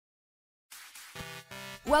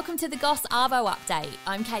Welcome to the Goss Arvo update.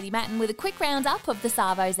 I'm Katie Matten with a quick roundup of the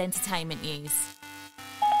Arvo's entertainment news.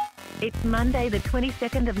 It's Monday the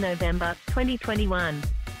 22nd of November 2021.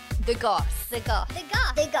 The Goss. The Goss. The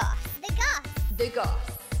Goss. The Goss. The Goss. The Goss.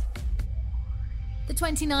 The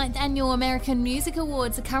 29th Annual American Music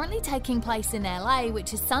Awards are currently taking place in LA,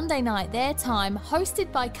 which is Sunday night their time, hosted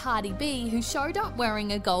by Cardi B, who showed up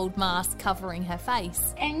wearing a gold mask covering her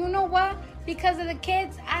face. And you know what? Because of the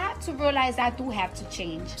kids, I have to realize I do have to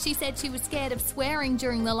change. She said she was scared of swearing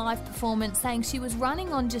during the live performance, saying she was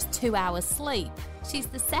running on just 2 hours sleep. She's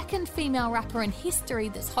the second female rapper in history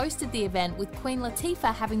that's hosted the event, with Queen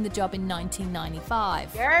Latifah having the job in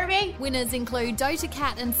 1995. You heard me? Winners include Doja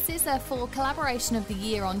Cat and SZA for Collaboration of the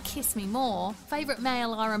Year on Kiss Me More. Favourite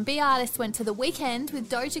male R&B artist went to The Weeknd, with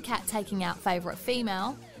Doja Cat taking out Favourite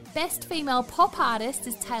Female. Best female pop artist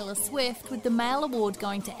is Taylor Swift, with the male award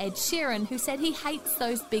going to Ed Sheeran, who said he hates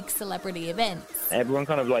those big celebrity events. Everyone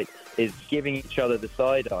kind of is giving each other the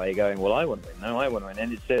side eye, going, well, I want to win, no, I want to win.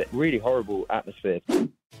 And it's a really horrible atmosphere.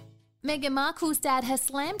 Meghan Markle's dad has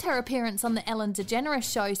slammed her appearance on the Ellen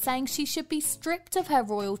DeGeneres show, saying she should be stripped of her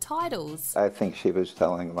royal titles. I think she was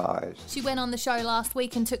telling lies. She went on the show last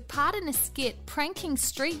week and took part in a skit pranking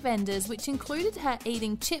street vendors, which included her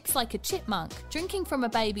eating chips like a chipmunk, drinking from a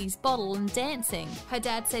baby's bottle and dancing. Her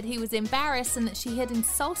dad said he was embarrassed and that she had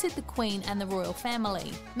insulted the Queen and the royal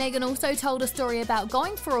family. Meghan also told a story about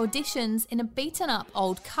going for auditions in a beaten-up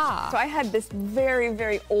old car. So I had this very,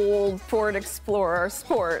 very old Ford Explorer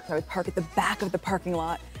Sport. I would park at the back of the parking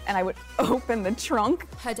lot and I would open the trunk.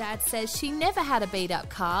 Her dad says she never had a beat-up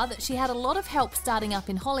car, that she had a lot of help starting up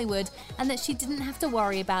in Hollywood, and that she didn't have to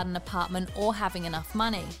worry about an apartment or having enough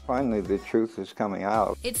money. Finally, the truth is coming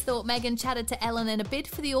out. It's thought Meghan chatted to Ellen in a bid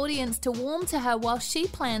for the audience to warm to her while she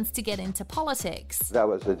plans to get into politics. That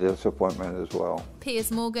was a disappointment as well.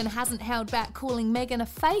 Piers Morgan hasn't held back calling Meghan a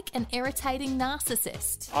fake and irritating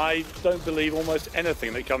narcissist. I don't believe almost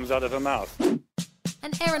anything that comes out of her mouth.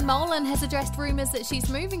 And Erin Molan has addressed rumours that she's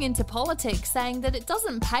moving into politics, saying that it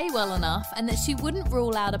doesn't pay well enough and that she wouldn't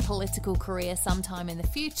rule out a political career sometime in the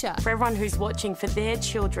future. For everyone who's watching, for their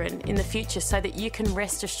children in the future, so that you can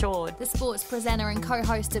rest assured. The sports presenter and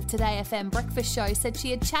co-host of Today FM Breakfast Show said she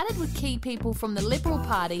had chatted with key people from the Liberal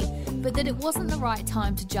Party, but that it wasn't the right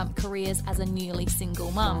time to jump careers as a newly single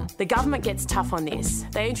mum. The government gets tough on this.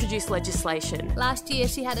 They introduced legislation. Last year,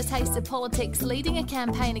 she had a taste of politics, leading a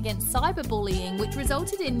campaign against cyberbullying, which resulted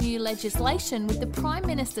in new legislation, with the Prime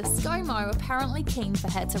Minister ScoMo apparently keen for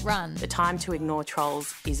her to run. The time to ignore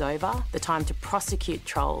trolls is over. The time to prosecute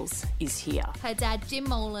trolls is here. Her dad, Jim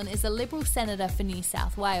Molan, is a Liberal Senator for New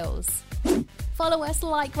South Wales. Follow us,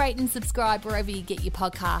 like, rate and subscribe wherever you get your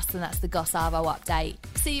podcasts, and that's the Goss Arvo update.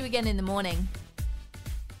 See you again in the morning.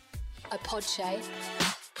 A Podshape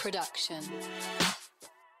production.